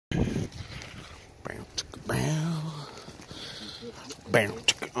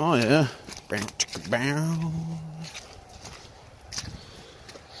Oh yeah. Bow.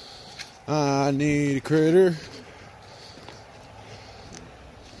 I need a critter.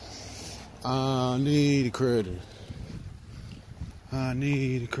 I need a critter. I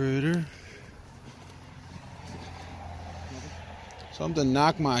need a critter. Something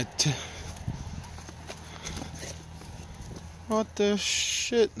knocked my what the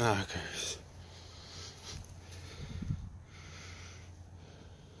shit knockers?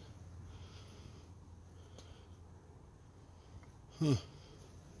 Huh.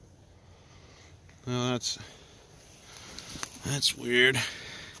 Well, that's weird.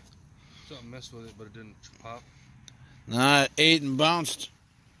 Something messed with it, but it didn't pop. Nah, it ate and bounced.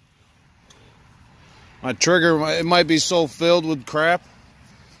 My trigger, it might be so filled with crap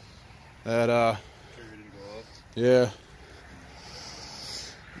that Trigger didn't go off. yeah.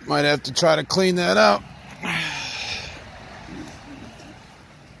 Might have to try to clean that out.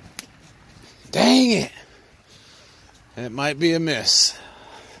 Dang it. It might be a miss.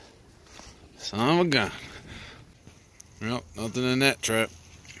 Son of a gun. Nope, nothing in that trap.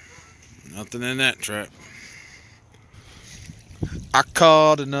 Nothing in that trap. I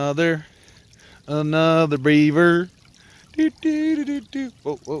caught another beaver. Do, do, do, do, do.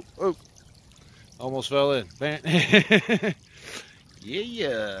 Whoa, whoa, whoa. Almost fell in.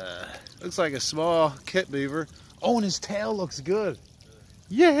 Yeah. Looks like a small kit beaver. Oh, and his tail looks good.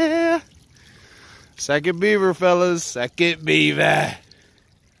 Yeah. Second beaver, fellas. Second beaver.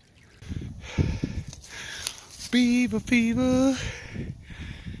 Beaver fever.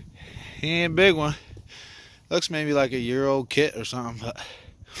 He ain't a big one. Looks maybe like a year-old kit or something, but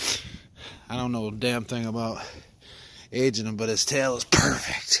I don't know a damn thing about aging him, but his tail is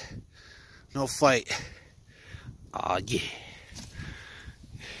perfect. No fight. Aw, yeah.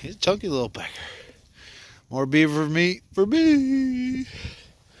 He's a chunky little pecker. More beaver meat for me.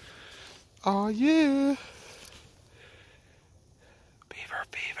 Aw, yeah. Beaver,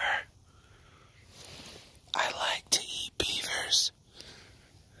 beaver. I like to eat beavers.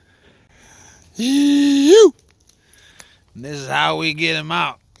 You. And this is how we get him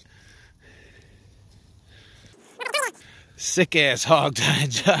out. Sick ass hog tying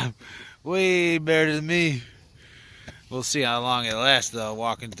job. Way better than me. We'll see how long it lasts though,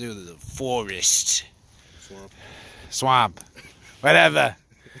 walking through the forest. Swamp. Whatever.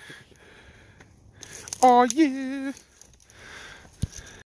 Oh yeah.